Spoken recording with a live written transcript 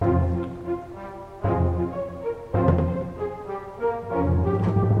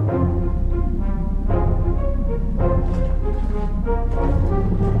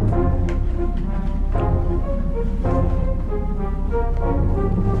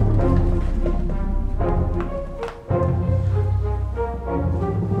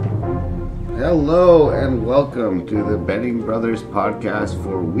Hello and welcome to the Betting Brothers podcast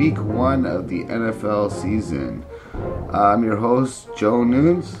for week 1 of the NFL season. I'm your host, Joe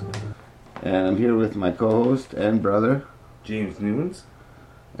Nunes, and I'm here with my co-host and brother, James Nunes.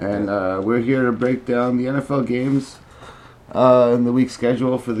 And we're here to break down the NFL games in the week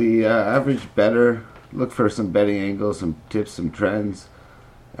schedule for the average bettor, look for some betting angles, some tips, some trends,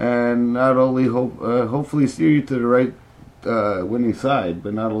 and not only hopefully steer you to the right winning side,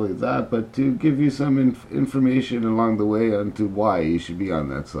 but not only that, but to give you some information along the way on to why you should be on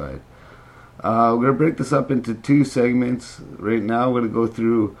that side. We're going to break this up into 2 segments. Right now we're going to go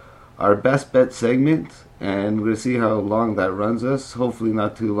through our best bet segment, and we're going to see how long that runs us. Hopefully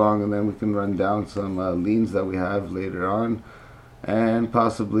not too long, and then we can run down some leans that we have later on, and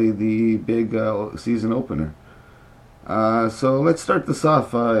possibly the big season opener. So let's start this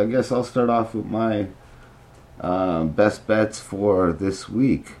off. I guess I'll start off with my best bets for this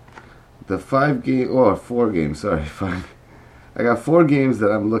week. The 4 games, sorry, 5. I got 4 games that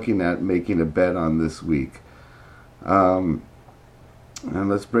I'm looking at making a bet on this week. And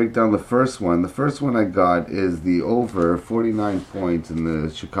let's break down the first one. The first one I got is the over 49 points in the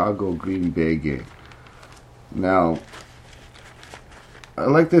Chicago-Green Bay game. Now, I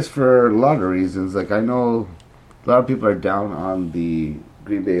like this for a lot of reasons. Like, I know a lot of people are down on the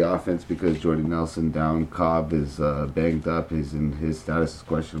Green Bay offense because Jordy Nelson down. Cobb is banged up. His status is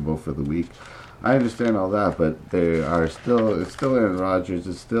questionable for the week. I understand all that, but it's still Aaron Rodgers.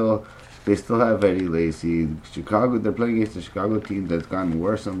 They still have Eddie Lacy. Chicago, they're playing against a Chicago team that's gotten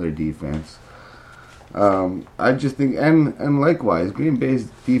worse on their defense. I just think, and likewise, Green Bay's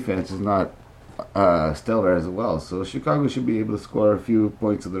defense is not stellar as well. So Chicago should be able to score a few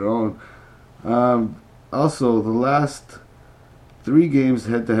points of their own. Also, the last 3 games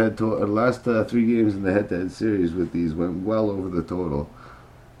head-to-head, last 3 games in the head-to-head series with these went well over the total.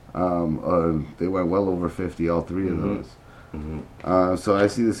 They went well over 50, all 3 of those. Mm-hmm. So I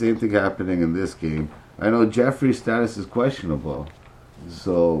see the same thing happening in this game. I know Jeffrey's status is questionable,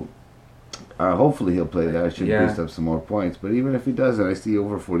 so hopefully he'll play. That should boost up some more points. But even if he doesn't, I see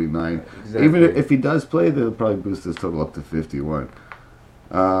over 49. Exactly. Even if he does play, they'll probably boost his total up to 51.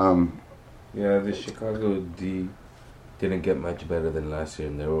 The Chicago D didn't get much better than last year,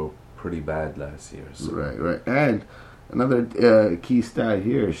 and they were pretty bad last year. So. Right. And another key stat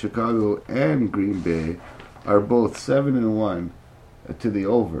here: Chicago and Green Bay are both 7-1 to the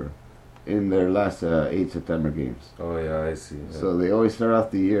over in their last 8 September games. Oh yeah, I see. Yeah. So they always start off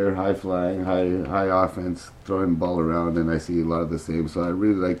the year high flying, high offense, throwing the ball around, and I see a lot of the same. So I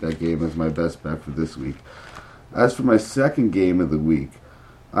really like that game as my best bet for this week. As for my second game of the week,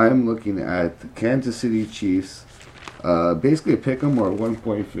 I am looking at the Kansas City Chiefs. Basically a pick 'em or 1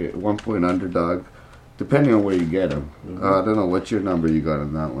 point underdog, depending on where you get them. Mm-hmm. I don't know, what's your number you got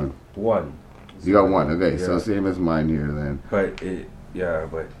on that one? 1. You got 1, okay, so same as mine here then. But you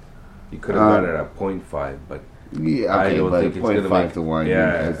could have got it at 0.5, but yeah, okay, I don't think it's 0.5 to 1.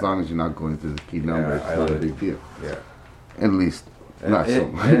 As long as you're not going through the key number, it's not a big deal. Yeah, at least not so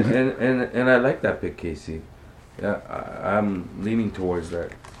much. And I like that pick, KC. Yeah, I'm leaning towards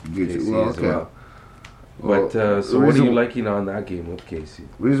that KC as well. But so what are you liking on that game with KC? The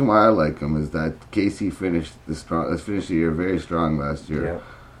reason why I like him is that KC finished the year very strong last year. Yeah.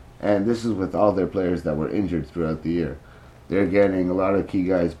 And this is with all their players that were injured throughout the year. They're getting a lot of key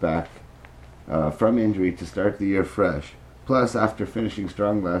guys back from injury to start the year fresh. Plus, after finishing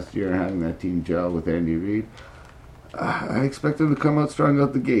strong last year and having that team gel with Andy Reid, I expect them to come out strong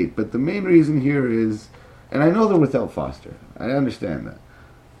out the gate. But the main reason here is, and I know they're without Foster. I understand that.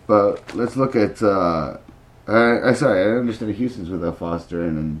 But let's look at, I understand Houston's without Foster,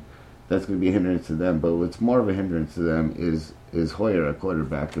 and that's going to be a hindrance to them. But what's more of a hindrance to them is Hoyer at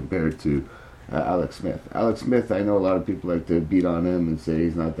quarterback compared to Alex Smith. Alex Smith, I know a lot of people like to beat on him and say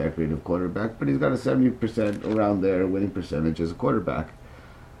he's not that great of a quarterback, but he's got a 70% around there winning percentage as a quarterback.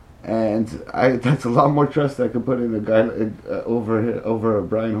 And that's a lot more trust I could put in a guy over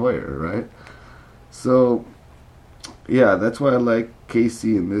Brian Hoyer, right? So, yeah, that's why I like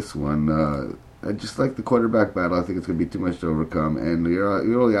KC in this one. I just like the quarterback battle. I think it's going to be too much to overcome, and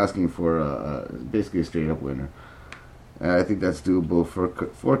you're only asking for basically a straight-up winner. I think that's doable for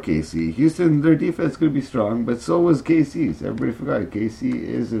KC. Houston, their defense is going to be strong, but so was KC's. Everybody forgot KC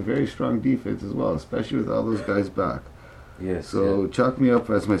is a very strong defense as well, especially with all those guys back. Yes. So chalk me up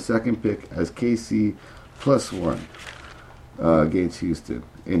as my second pick as KC +1 against Houston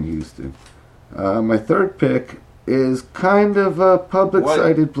in Houston. My third pick is kind of a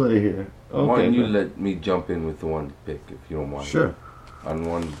public-sided play here. Okay, why don't you let me jump in with the one pick if you don't mind? Sure. On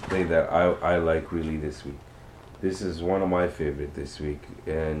one play that I like really this week. This is one of my favorite this week,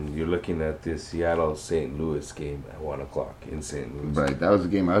 and you're looking at this Seattle-St. Louis game at 1 o'clock in St. Louis. Right, that was a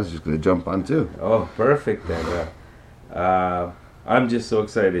game I was just going to jump on too. Oh, perfect then. I'm just so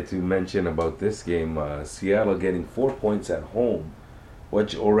excited to mention about this game. Seattle getting 4 points at home,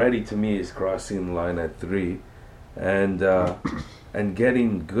 which already to me is crossing the line at 3, and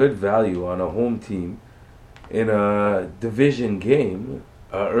getting good value on a home team in a division game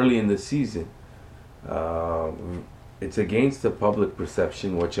early in the season. It's against the public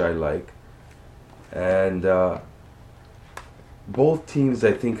perception, which I like, and both teams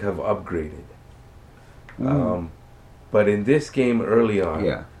I think have upgraded. But in this game early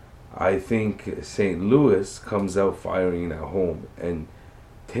on, I think St. Louis comes out firing at home and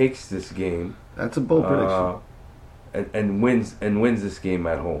takes this game. That's a bold prediction. And wins this game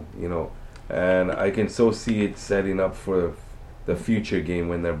at home, and I can so see it setting up for the future game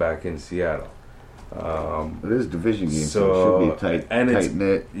when they're back in Seattle. It is a division game, so it should be tight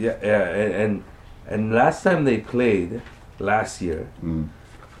knit. Yeah, and last time they played last year,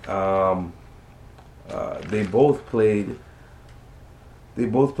 they both played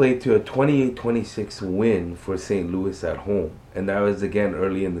to a 28-26 win for St. Louis at home, and that was again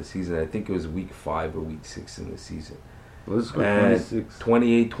early in the season. I think it was week 5 or week 6 in the season. Was it and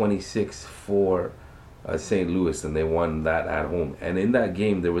 28-26 for St. Louis, and they won that at home. And in that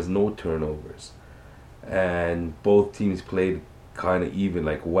game, there was no turnovers, and both teams played kind of even,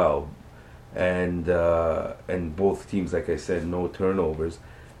 and both teams, like I said, no turnovers,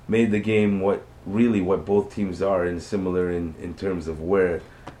 made the game what both teams are, and similar in terms of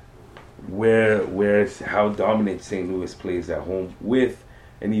how dominant St. Louis plays at home, with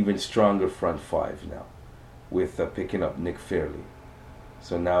an even stronger front 5 now, with picking up Nick Fairley.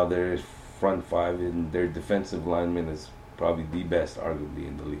 So now their front 5 and their defensive lineman is probably the best, arguably,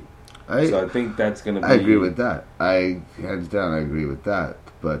 in the league. So I think that's going to be... I agree with that. Hands down, I agree with that.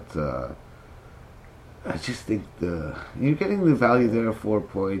 But I just think you're getting the value there of 4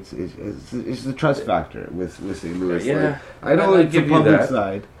 points. It's the trust factor with St. Louis. Yeah, I know it's the public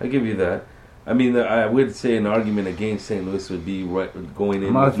side. I give you that. I mean, I would say an argument against St. Louis would be going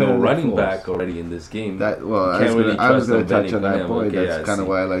in with no running back already in this game. I was going to touch on that point. That's kind of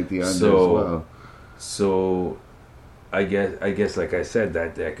why I like the under as well. So, I guess, like I said,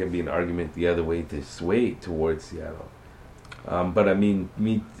 that could be an argument the other way to sway towards Seattle. But I mean,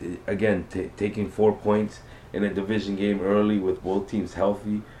 taking 4 points in a division game early with both teams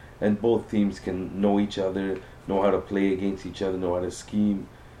healthy, and both teams can know each other, know how to play against each other, know how to scheme.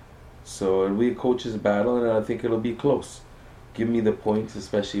 So it'll be a coach's battle, and I think it'll be close. Give me the points,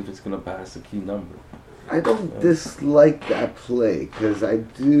 especially if it's going to pass a key number. I don't dislike that play, because I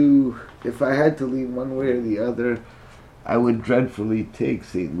do. If I had to lean one way or the other, I would dreadfully take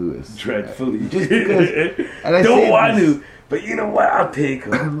St. Louis. Dreadfully. Just because. And I don't want to, but you know what? I'll take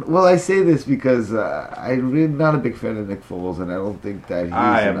him. Well, I say this because I'm really not a big fan of Nick Foles, and I don't think that he's...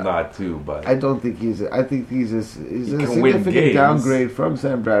 I am not too, but... I don't think I think he's a significant downgrade from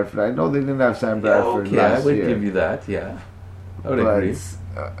Sam Bradford. I know they didn't have Sam Bradford last year. I would give you that, yeah. I would agree.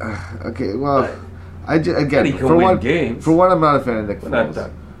 Okay, well... For one, I'm not a fan of Nick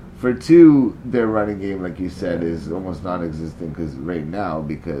Foles. For 2, their running game, like you said, is almost non-existent because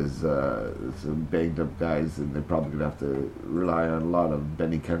some banged up guys, and they're probably gonna have to rely on a lot of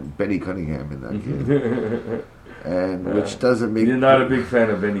Benny Cunningham in that game, and which doesn't make. You're not a big fan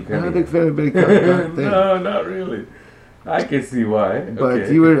of Benny Cunningham. I'm not a big fan of Benny Cunningham. No, not really. I can see why.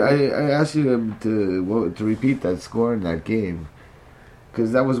 But you were. I asked you to repeat that score in that game.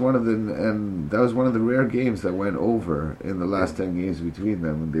 Because that was one of the rare games that went over in the last 10 games between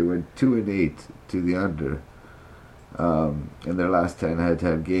them. And they went 2-8 to the under in their last 10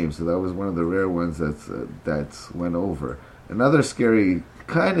 head-to-head games. So that was one of the rare ones that's went over. Another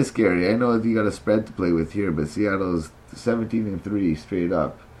kind of scary. I know that you got a spread to play with here, but Seattle's 17-3 straight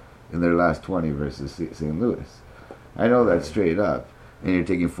up in their last 20 versus St. Louis. I know that's straight up, and you're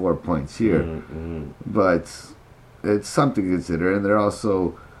taking 4 points here, but. It's something to consider, and they're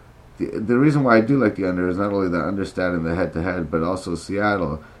also the reason why I do like the under is not only the understat in the head-to-head, but also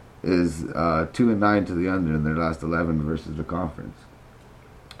Seattle is 2-9 to the under in their last 11 versus the conference.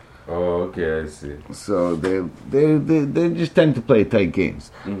 Oh, okay, I see. So they just tend to play tight games.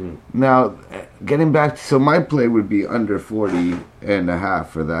 Mm-hmm. Now, getting back, so my play would be under 40.5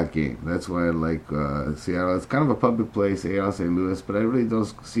 for that game. That's why I like Seattle. It's kind of a public play, Seattle, St. Louis, but I really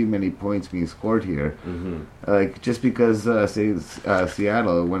don't see many points being scored here. Mm-hmm. Just because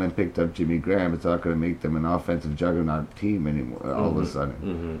Seattle went and picked up Jimmy Graham, it's not going to make them an offensive juggernaut team anymore. All of a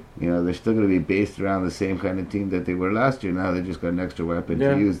sudden, they're still going to be based around the same kind of team that they were last year. Now they just got an extra weapon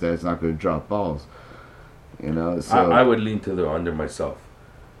to use that's not going to drop balls. You know, so I would lean to the under myself.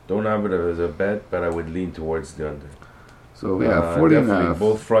 Don't have it as a bet, but I would lean towards the under. So we have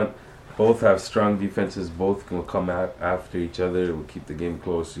 40.5. Both have strong defenses. Both will come out after each other. It will keep the game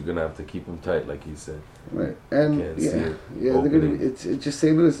close. You're gonna have to keep them tight, like you said. Right, and they're gonna. It's just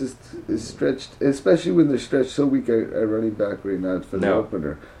St. Louis is stretched, especially when they're stretched so weak at running back right now for the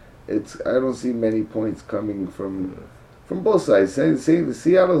opener. I don't see many points coming from both sides.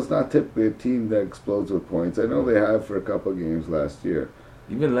 Seattle's not typically a team that explodes with points. I know they have for a couple of games last year.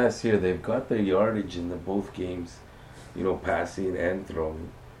 Even last year, they've got their yardage in both games, passing and throwing,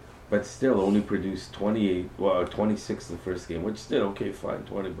 but still only produced 26 in the first game, which still okay, fine,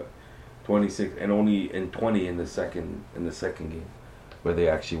 20, but 26 and only in 20 in the second game, where they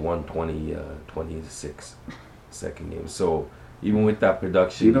actually won 20-6 second game. So even with that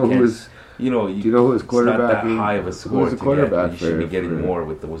production, do you know who his quarterback? It's not that high of a score. Who's the quarterback? You should be getting more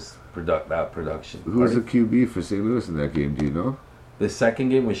with that production. Who's the QB for St. Louis in that game? Do you know? The second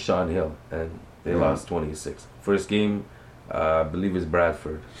game was Sean Hill, and they lost 26. First game, I believe, is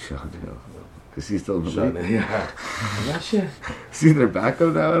Bradford. Sean Hill. Is he still in the league? Yeah. I'm not sure. Is he their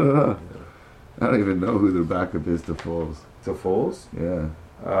backup now? I don't know. I don't even know who their backup is to Foles. To Foles? Yeah.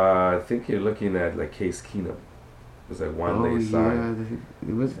 I think you're looking at like Case Keenum. It was like one they signed.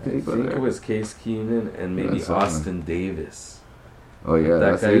 I think it was Case Keenum and maybe Austin Davis. Oh yeah,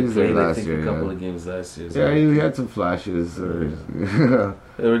 that guy played last I think year, a couple of games last year. Yeah, he had some flashes. They were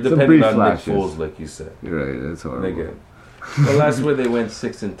depending on Nick Foles, like you said. You're right, that's horrible. Again. Well, last year they went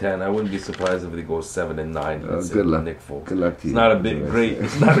 6-10. I wouldn't be surprised if they go 7-9. Good luck, Nick Foles. Good luck to you. It's not a great.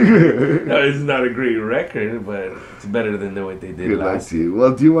 It's not a great record, but it's better than what they did Good luck to you.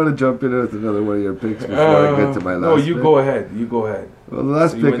 Well, do you want to jump in with another one of your picks before I get to my last? No, you pick? Go ahead. You go ahead. Well, the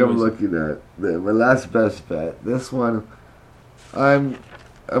last pick I'm looking at, my last best bet. This one, I'm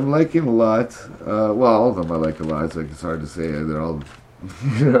liking a lot. Well, all of them I like a lot. It's like it's hard to say. They're all,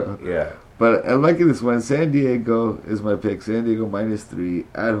 Yeah. But I'm liking this one. San Diego is my pick. San Diego -3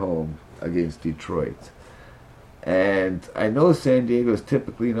 at home against Detroit. And I know San Diego is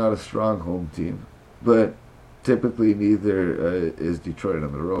typically not a strong home team, but typically neither is Detroit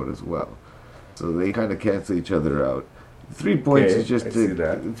on the road as well. So they kind of cancel each other out. 3 points is just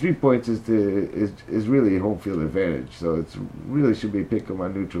 3 points is really home field advantage. So it's really should be pick 'em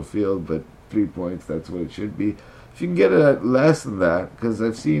on neutral field, but 3 points, that's what it should be. If you can get it at less than that, because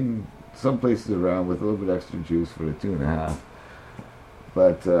I've seen some places around with a little bit extra juice for a 2.5.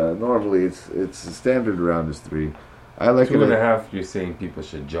 But normally it's standard around is 3. I like 2.5. You're saying people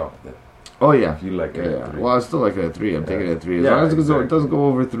should jump then. Oh yeah, if you like it at 3. Well, I still like it at 3. I'm taking it at 3 as long as it doesn't go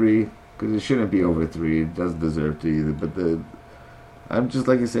over 3, because it shouldn't be over 3. It doesn't deserve to either. But I'm just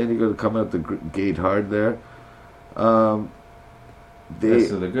like you said, you're going to come out the gate hard there.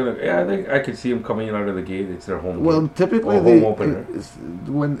 So they're gonna. Yeah, I think I could see them coming out of the gate. It's their home. Well, game. typically home opener.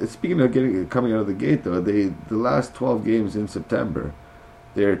 Speaking of coming out of the gate, though, the last 12 games in September,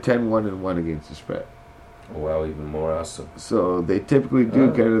 they're 10-1-1 against the spread. Oh, wow, even more awesome. So they typically do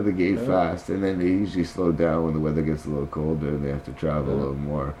get out of the gate fast, and then they usually slow down when the weather gets a little colder and they have to travel a little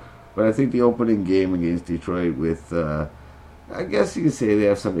more. But I think the opening game against Detroit, with I guess you could say they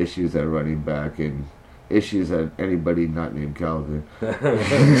have some issues at running back and issues at anybody not named Calvin.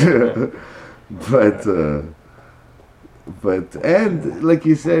 but and like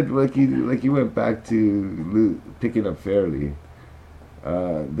you said, like you went back to picking up Fairley.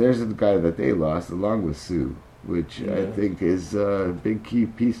 There's a guy that they lost along with Sue, which I think is big key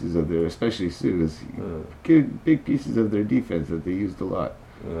pieces of their, especially Sue, is big pieces of their defense that they used a lot.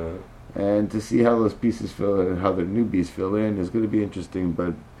 And to see how those pieces fill in, how their newbies fill in, is going to be interesting.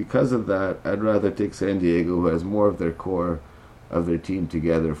 But because of that, I'd rather take San Diego, who has more of their core of their team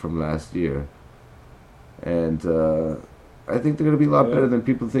together from last year. And I think they're going to be a lot better than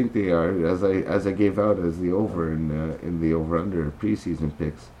people think they are, as I gave out as the over in the over-under preseason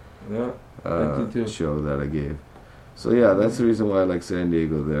picks show that I gave. So yeah, that's the reason why I like San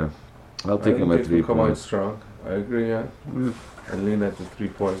Diego there. I'll take them at 3 points. Come out strong. I agree. Yeah. And lean at the 3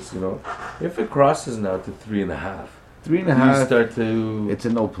 points, If it crosses now to 3.5, 3.5, you start to. It's a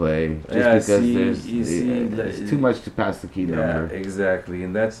no play. Just because it's too much to pass the key number. Yeah, exactly,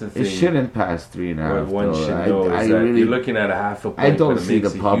 and that's the thing. It shouldn't pass 3.5. One should know is that you're looking at a half a point. I don't but it see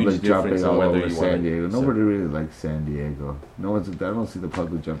makes the public jumping all over you San Diego. Nobody really likes San Diego. I don't see the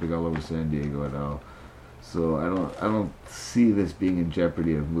public jumping all over San Diego at all. So I don't see this being in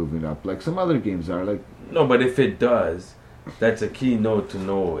jeopardy of moving up like some other games are. Like no, but if it does, that's a key note to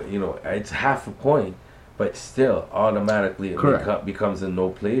know. It's half a point, but still automatically it becomes a no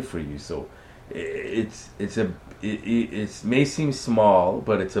play for you. So it may seem small,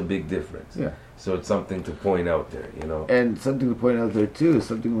 but it's a big difference. Yeah. So it's something to point out there, you know. And something to point out there too.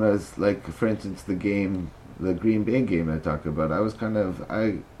 Something was like, for instance, the Green Bay game I talked about. I was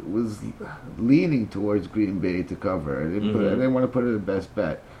leaning towards Green Bay to cover. I didn't want to put it in best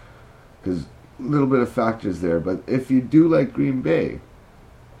bet because a little bit of factors there. But if you do like Green Bay,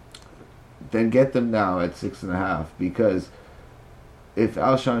 then get them now at 6.5, because if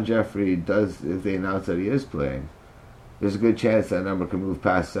Alshon Jeffrey if they announce that he is playing, there's a good chance that number can move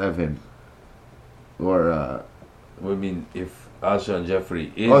past 7. Or I mean, if Alshon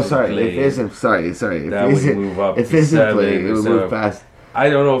Jeffrey is playing, if isn't that would move up if to isn't 7, playing, it will move past. I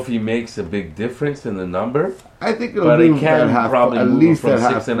don't know if he makes a big difference in the number. I think it'll but move it can that probably at move least from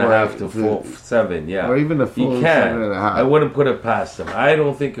that 6.5 to 7. Yeah, or even a full he can. 7.5. I wouldn't put it past him. I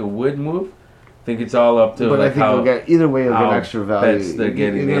don't think it would move. I think it's all up to but like I think how either way you'll get extra value. Bets they're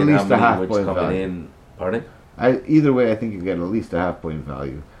getting at in, least how a half many point coming value. in. Pardon? Either way, I think you get at least a half point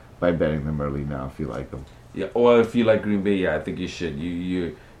value by betting them early now if you like them. Yeah, well, if you like Green Bay, yeah, I think you should.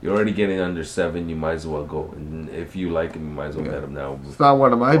 You're already getting under 7. You might as well go, and if you like him, you might as well bet him now. It's not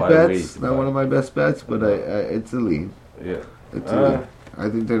one of my bets, not one of my best bets, but it's a lean. Yeah, it's a lean. I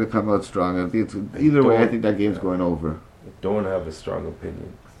think they're gonna come out strong. I think either way, I think that game's going over. Don't have a strong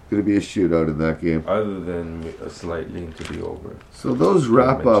opinion. It's gonna be a shootout in that game, other than a slight lean to be over. So those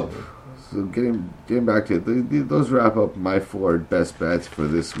wrap up. So getting back to it, those wrap up my 4 best bets for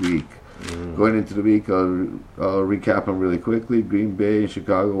this week. Going into the week, I'll recap them really quickly. Green Bay and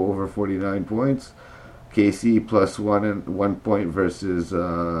Chicago over 49 points. KC plus 1 point versus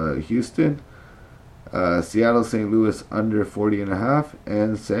Houston. Seattle St. Louis under 40.5,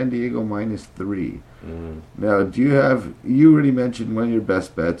 and San Diego minus 3. Now, you already mentioned one of your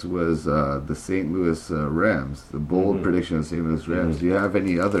best bets was the St. Louis Rams, the bold prediction of St. Louis Rams. Do you have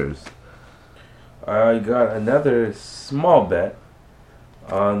any others? I got another small bet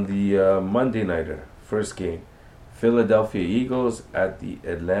on the Monday nighter, first game. Philadelphia Eagles at the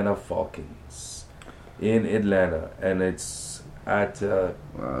Atlanta Falcons in Atlanta, and it's at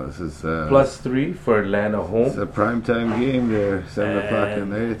this is plus 3 for Atlanta home. It's a primetime game there, 7 o'clock at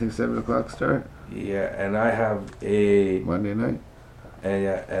night. I think 7 o'clock start. Yeah, and I have a Monday night.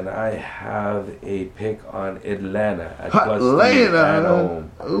 And I have a pick on Atlanta at plus 3 at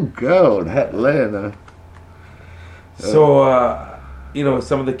home. Oh God, Atlanta. So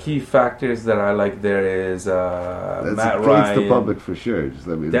some of the key factors that I like there is Matt Ryan. The public for sure. Just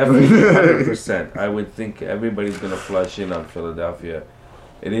let me definitely 100%. I would think everybody's gonna flush in on Philadelphia.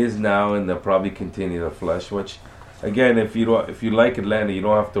 It is now, and they'll probably continue to flush. Which, again, if you like Atlanta, you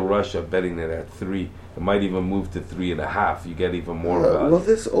don't have to rush at betting it at 3. It might even move to 3.5. You get even more value. Well,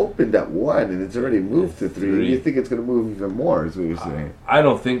 this opened at 1, and it's already moved to 3. You think it's going to move even more? Is what you're saying? I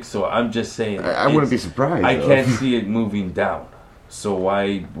don't think so. I'm just saying. I wouldn't be surprised. I can't see it moving down. So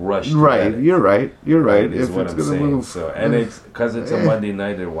why rush? Right, you're right. You're right. Is what I'm saying. Move, so, and it's because it's a Monday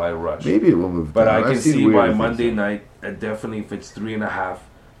nighter. Why rush? Maybe it will move. But down. I can see why Monday night. Definitely, if it's 3.5,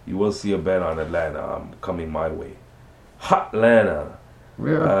 you will see a bet on Atlanta coming my way. Atlanta.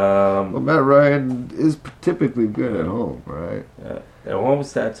 Yeah. Well, Matt Ryan is typically good at home, right? Yeah. Their home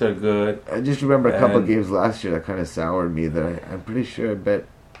stats are good. I just remember a couple of games last year that kind of soured me. That I'm pretty sure I bet,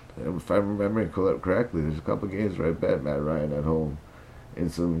 if I'm remembering correctly, there's a couple of games where I bet Matt Ryan at home in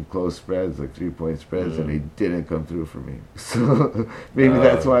some close spreads, like 3-point spreads, and he didn't come through for me. So maybe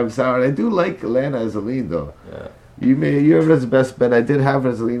that's why I'm soured. I do like Atlanta as a lead, though. Yeah. You have it as a best bet. I did have it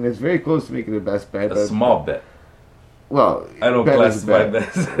as a lead. It's very close to making it best bet. A small bet. Well, I don't classify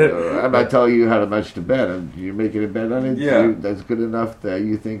bets. I'm not telling you how much to bet. You're making a bet on it. Yeah, that's good enough that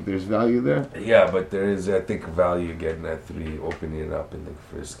you think there's value there. Yeah, but there is, I think, value getting that 3, opening it up in the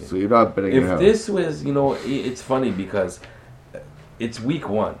first game. So you're not betting. If this was, it's funny because it's week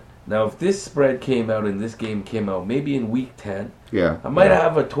 1. Now, if this spread came out and this game came out, maybe in week 10, I might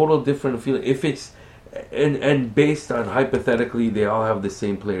have a total different feeling. If it's And based on, hypothetically, they all have the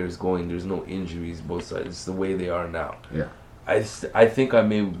same players going. There's no injuries, both sides. It's the way they are now. Yeah. I think I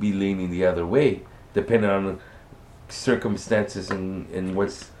may be leaning the other way, depending on circumstances and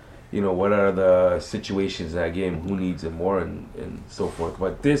what's, what are the situations in that game, who needs it more, and so forth.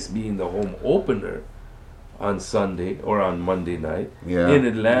 But this being the home opener on Sunday or on Monday night in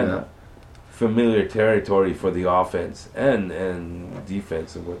Atlanta, familiar territory for the offense and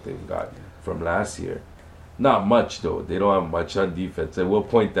defense and what they've got from last year. Not much, though. They don't have much on defense. I will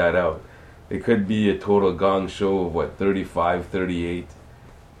point that out. It could be a total gong show of 35, 38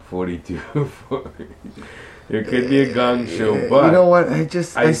 42. There could be a gong show, but you know what?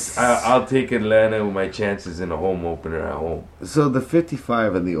 I'll take Atlanta with my chances in a home opener at home. So the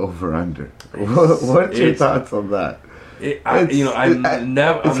 55 and the over/under. What's your thoughts on that? I'm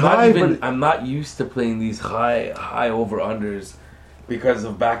not used to playing these high over/unders because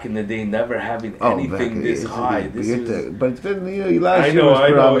of back in the day never having anything this high. But it's been last year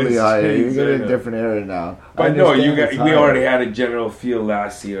was probably higher. You're in a different era now. But no, we already had a general feel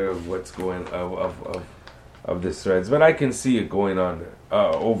last year of what's going of the threads, but I can see it going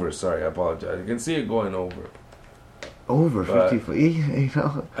over. Sorry, I apologize. I can see it going over. Over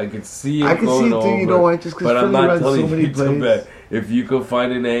 54, I can see it going over. Too, you know why? Just because I'm not telling so you many to bet. If you could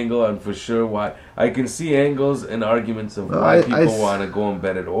find an angle, I'm for sure why. I can see angles and arguments of why people want to go and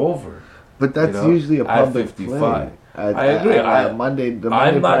bet it over. But that's usually a public at 55. Play. I agree. I'm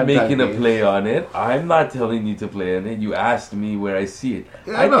not making a play on it. I'm not telling you to play on it. You asked me where I see it.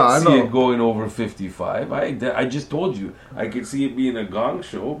 I can see it going over 55. I just told you. I could see it being a gong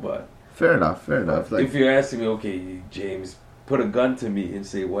show, but... Fair enough. Like, if you're asking me, okay, James, put a gun to me and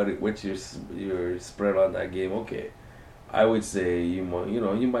say what's your spread on that game? Okay, I would say you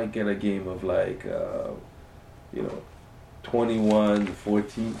might get a game of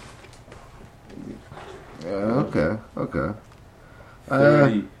 21-14. Okay.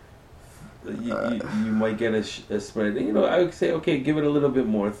 30. You might get a spread. I would say, okay, give it a little bit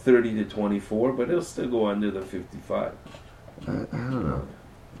more, 30-24, but it'll still go under the 55. I don't know.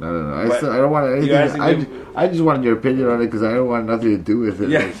 I don't want anything. I just wanted your opinion on it because I don't want nothing to do with it.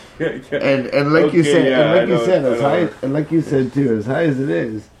 Yeah. And like you said, like you said too, as high as it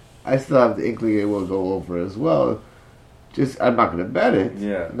is, I still have the inkling it will go over as well. Just I'm not going to bet it.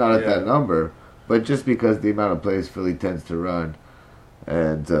 Yeah. Not at that number, but just because the amount of plays Philly tends to run,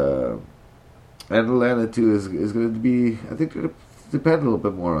 and Atlanta too is going to be. I think they're depend a little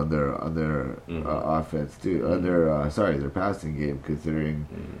bit more on their offense too, on their passing game, considering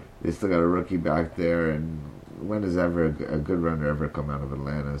they still got a rookie back there, and when does ever a good runner ever come out of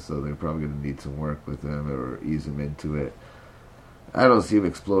Atlanta? So they're probably going to need some work with him or ease him into it. I don't see him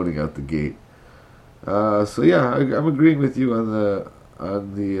exploding out the gate. So yeah, I'm agreeing with you on the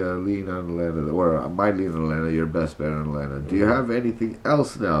lean on Atlanta, or my lean on Atlanta. Your best bet on Atlanta. Do you have anything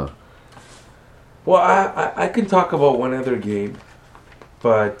else now? Well, I can talk about one other game.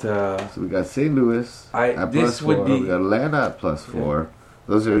 But so we got St. Louis at this +4. would be, we got Atlanta at +4. Yeah.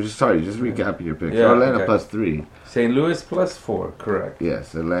 Those are just recapping your picks. Yeah, Atlanta +3. St. Louis +4, correct?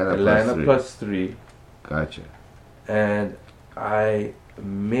 Yes, Atlanta +3. Gotcha. And I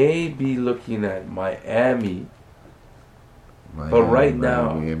may be looking at Miami. But right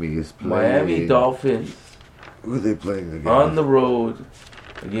now, Miami is playing. Miami Dolphins. Who are they playing against? On the road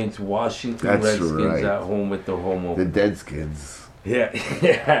against Washington Redskins at home with the home opener. The Deadskins. Yeah.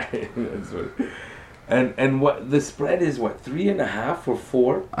 That's what. And what the spread is? What, 3.5 or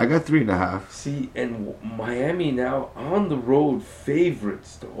 4? I got 3.5. See, and Miami now on the road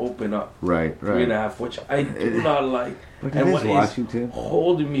favorites to open up. Right. 3.5, which I do not like. But and it what is Washington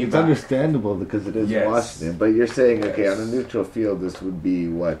holding me it's back. Understandable because it is Washington. But you're saying on a neutral field, this would be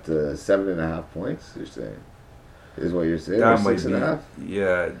what 7.5 points? You're saying is what you're saying? That or might 6.5? be.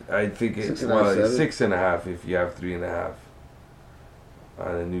 Yeah, I think it's 6.5 if you have 3.5.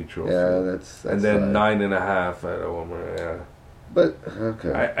 On a neutral field. That's and then fine. 9.5 at home. Yeah. But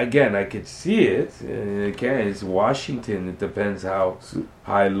okay. I could see it. Again, it's Washington. It depends how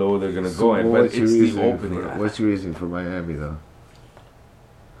high, low they're gonna go in. But it's the opening. What's your reasoning for Miami, though?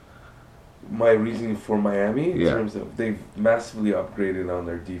 My reasoning for Miami, in Yeah. terms of they've massively upgraded on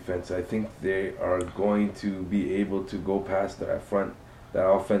their defense. I think they are going to be able to go past that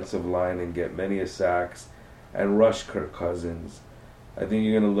offensive line and get many sacks and rush Kirk Cousins. I think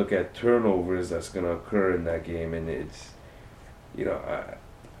you're going to look at turnovers that's going to occur in that game, and it's,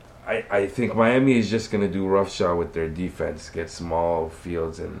 I think Miami is just going to do roughshod with their defense, get small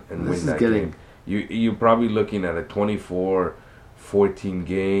fields and win that game. You're probably looking at a 24-14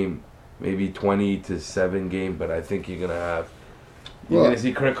 game, maybe 20-7 game, but I think you're going to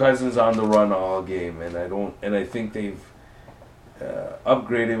see Kirk Cousins on the run all game, and I think they've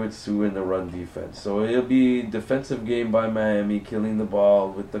upgraded with Sue in the run defense. So it'll be defensive game by Miami, killing the ball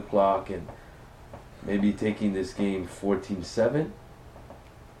with the clock and maybe taking this game 14-7.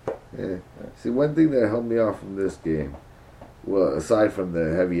 Yeah. See, one thing that held me off from this game, well, aside from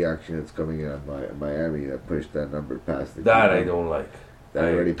the heavy action that's coming in on Miami that pushed that number past the key number. I don't like. That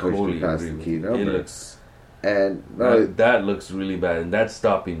already pushed totally it past the key number. It looks... And that looks really bad, and that's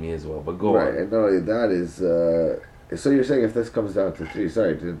stopping me as well. But go on. Right, and not only that is... so you're saying if this comes down to 3,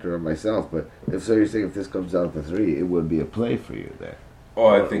 sorry to interrupt myself, but if this comes down to 3, it would be a play for you there. Oh,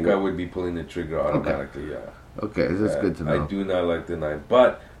 I think I would be pulling the trigger automatically. Okay. Yeah. Okay, that's good to know. I do not like the 9,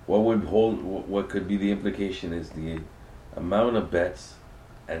 but what could be the implication is the amount of bets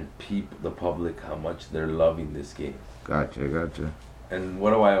and the public, how much they're loving this game. Gotcha. And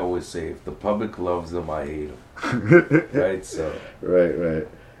what do I always say? If the public loves them, I hate them. Right? So. Right.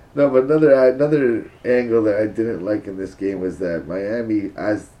 No, but another angle that I didn't like in this game was that Miami,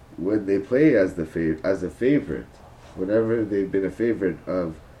 when they play as a favorite, whenever they've been a favorite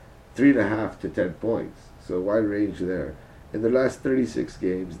of 3.5 to 10 points, so a wide range there. In the last 36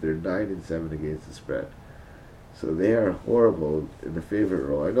 games, they're 9-7 against the spread. So they are horrible in the favorite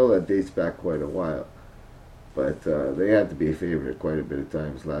role. I know that dates back quite a while, but they had to be a favorite quite a bit of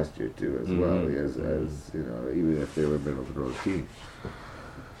times last year too, as well as even if they were a middle of the road team.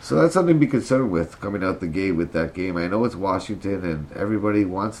 So that's something to be concerned with coming out the gate with that game. I know it's Washington, and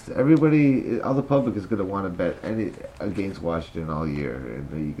all the public is going to want to bet against Washington all year,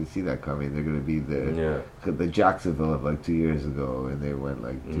 and you can see that coming. They're going to be the Jacksonville of like 2 years ago, and they went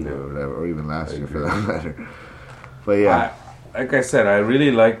like 2 or whatever, or even last year for that matter. But yeah, like I said, I really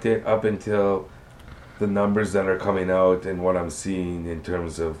liked it up until the numbers that are coming out and what I'm seeing in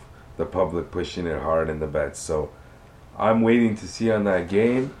terms of the public pushing it hard in the bets. So I'm waiting to see on that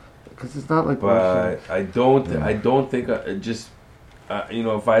game. Because it's not like. But I don't think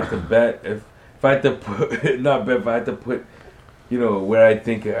if I had to bet, if I had to put, where I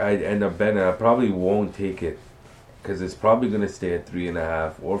think I'd end up betting, I probably won't take it, because it's probably going to stay at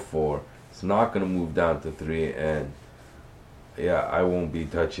 3.5 or 4. It's not going to move down to 3, and I won't be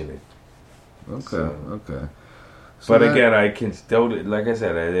touching it. Okay. So but again, I can still, like I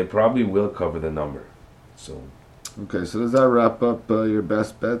said, they probably will cover the number. So. Okay, so does that wrap up your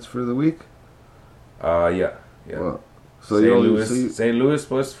best bets for the week? Yeah. Well, St. Louis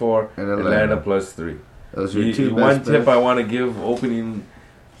plus 4 and Atlanta plus 3. Those are your two best one bets. tip I want to give opening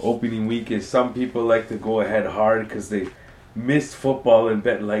week is some people like to go ahead hard because they missed football and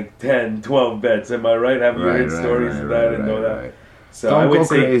bet like 10, 12 bets. Am I right? Have you heard stories of that and know that? Right. So don't I would go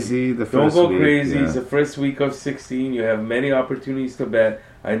say crazy. Don't go crazy. It's the first week of 16. You have many opportunities to bet.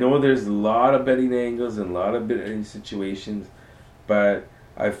 I know there's a lot of betting angles and a lot of betting situations, but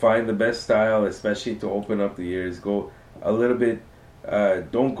I find the best style, especially to open up the year, is go a little bit.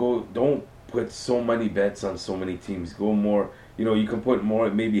 Don't put so many bets on so many teams. Go more. You can put more,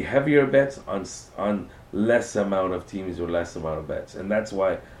 maybe heavier bets on less amount of teams or less amount of bets, and that's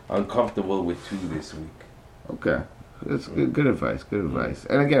why I'm comfortable with 2 this week. Okay. That's good advice.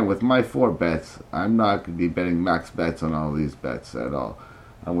 And again, with my 4 bets, I'm not going to be betting max bets on all these bets at all.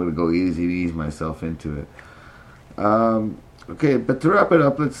 I'm going to go easy to ease myself into it. Okay, but to wrap it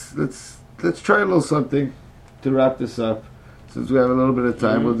up, let's try a little something to wrap this up. Since we have a little bit of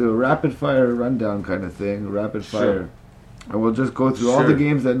time, we'll do a rapid fire rundown kind of thing. Rapid fire, and we'll just go through all the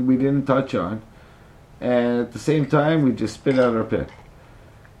games that we didn't touch on, and at the same time, we just spit out our pick.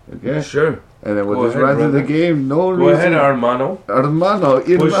 Okay. Sure. And then we'll just run through the game. Go ahead, Armando.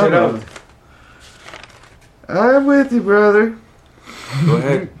 Push it out. I'm with you, brother. Go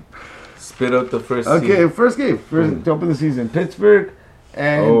ahead. Spit out the first team. Okay, first game. To open the season. Pittsburgh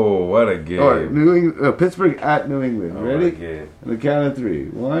and... Oh, what a game. Or Pittsburgh at New England. Ready? What a game. On the count of 3.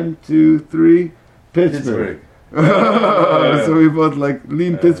 1, 2, 3. Pittsburgh. So we both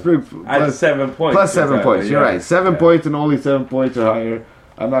lean Pittsburgh. At 7 points. Plus 7 points. You're right. 7 points and only 7 points or higher.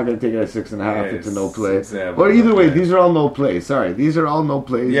 I'm not going to take it at 6.5. It's a no play. Or either way, these are all no plays. Sorry, these are all no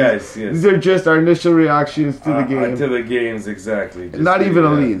plays. Yes. These are just our initial reactions to the game. To the games, exactly. Not even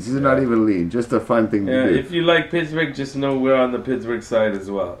a lean. These are not even lean. Just a fun thing to do. If you like Pittsburgh, just know we're on the Pittsburgh side as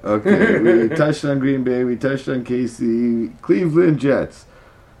well. Okay, we touched on Green Bay. We touched on KC. Cleveland Jets.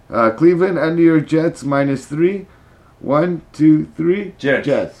 Cleveland and New York Jets -3. 1, 2, 3.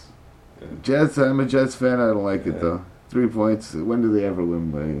 Jets. Jets. I'm a Jets fan. I don't like it though. 3 points. When do they ever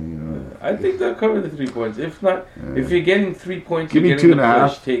win by? I think they'll cover the 3 points. If not, if you're getting 3 points, give me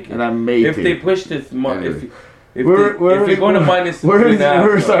 2.5. Take it. And I may if take they push this, if you're going to minus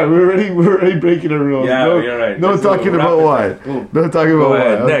 3.5, sorry, we're already breaking the rules. Yeah, you're right. No talking about why. No talking about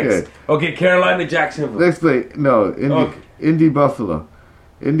why. Okay. Next. Okay, Carolina Jacksonville. Next play. No, Indy Buffalo.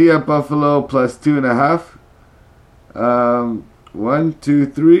 Indy at Buffalo plus 2.5. 1, 2,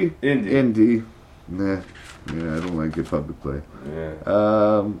 3. Indy. Nah. Yeah, I don't like your public play.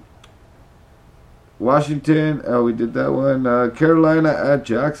 Yeah. Washington. We did that one. Carolina at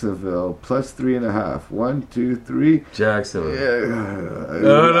Jacksonville plus 3.5. 1, 2, 3. Jacksonville. Yeah.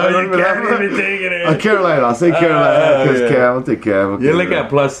 No, you can't even take it. Carolina. I'll say Carolina because Cam. I'll take Cam. Okay, you're looking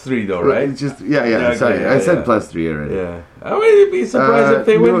at +3 though, right? It's just sorry, I said +3 already. Yeah. I wouldn't be surprised if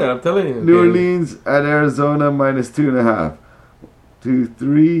they win that. I'm telling you. New Orleans at Arizona -2.5. 2,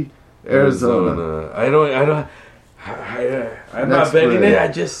 3. Arizona. I'm not betting it. I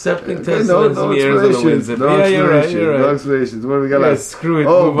just something tells me Arizona wins it. No explanations. You're right. No explanations. What do we got left? Screw it.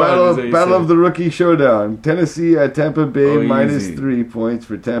 Oh, battle of the rookie showdown. Tennessee at Tampa Bay minus easy. 3 points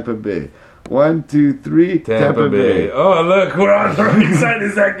for Tampa Bay. 1, 2, 3. Tampa Bay. Oh, look, we're on the right side.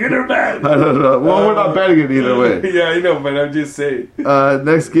 Is that good or bad? I don't know. Well, we're not betting it either way. Yeah, I know, but I'm just saying.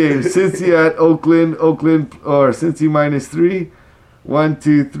 Next game, Cincy at Oakland or Cincy minus 3. 1,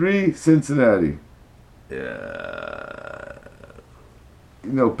 2, 3. Cincinnati. Yeah.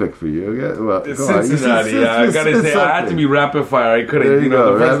 No pick for you. Okay? Well, Cincinnati, I gotta say, I had to be rapid fire. I couldn't,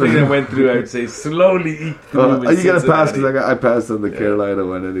 go, the first thing I went through, I would say slowly eat through. You gotta pass because I passed on the Carolina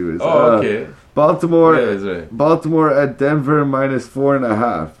one anyways. Oh, okay. Baltimore, that's right. Baltimore at Denver minus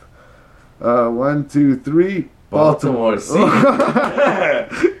 4.5. 1, 2, 3. Baltimore. See?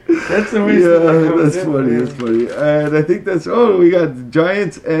 That's the reason. Yeah, that's funny. That's funny. And I think that's. Oh, we got the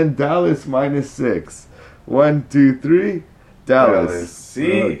Giants and Dallas minus 6. 1, 2, 3. Dallas.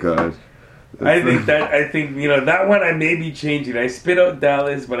 See? Oh God. I think that one I may be changing. I spit out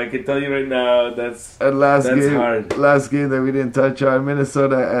Dallas, but I can tell you right now that's hard. Last game that we didn't touch on,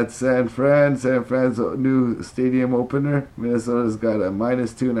 Minnesota at San Fran. San Fran's new stadium opener. Minnesota's got a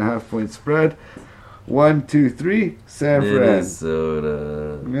minus 2.5 point spread. 1, 2, 3. San Fran.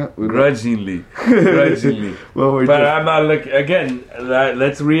 Minnesota. Yeah, grudgingly. Well, but I'm not looking again.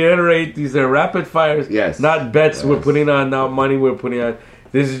 Let's reiterate: these are rapid fires. Yes. Not bets we're putting on. Not money we're putting on.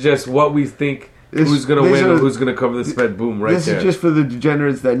 This is just what we think. Who's going to win or who's going to cover the spread? Boom! Right this there. This is just for the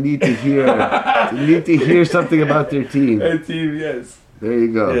degenerates that need to hear something about their team. A team, yes. There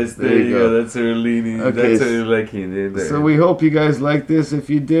you go. Yes, there you go. That's what we're leaning. Okay, that's what we're liking. So we hope you guys like this. If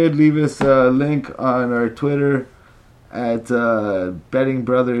you did, leave us a link on our Twitter at Betting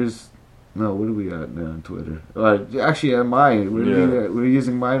Brothers. No, what do we got now on Twitter? Actually, on mine. We're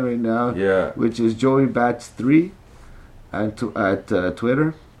using mine right now. Yeah. Which is Joey Bats 3 at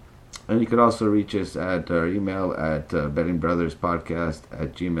Twitter. And you could also reach us at our email at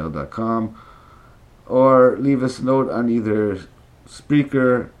bettingbrotherspodcast@gmail.com, or leave us a note on either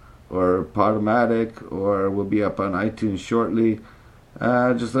Spreaker or Podomatic, or we'll be up on iTunes shortly.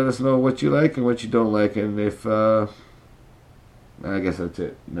 Just let us know what you like and what you don't like, and if I guess that's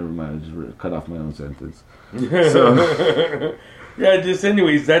it. Never mind, I just cut off my own sentence. So yeah, just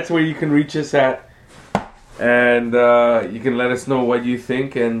anyways, that's where you can reach us at, and you can let us know what you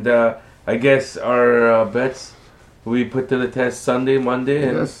think, and I guess our bets we put to the test Sunday, Monday.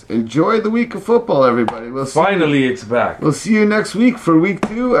 And yes, enjoy the week of football, everybody. Finally, it's back. We'll see you next week for week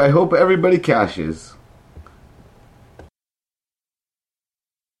 2. I hope everybody cashes.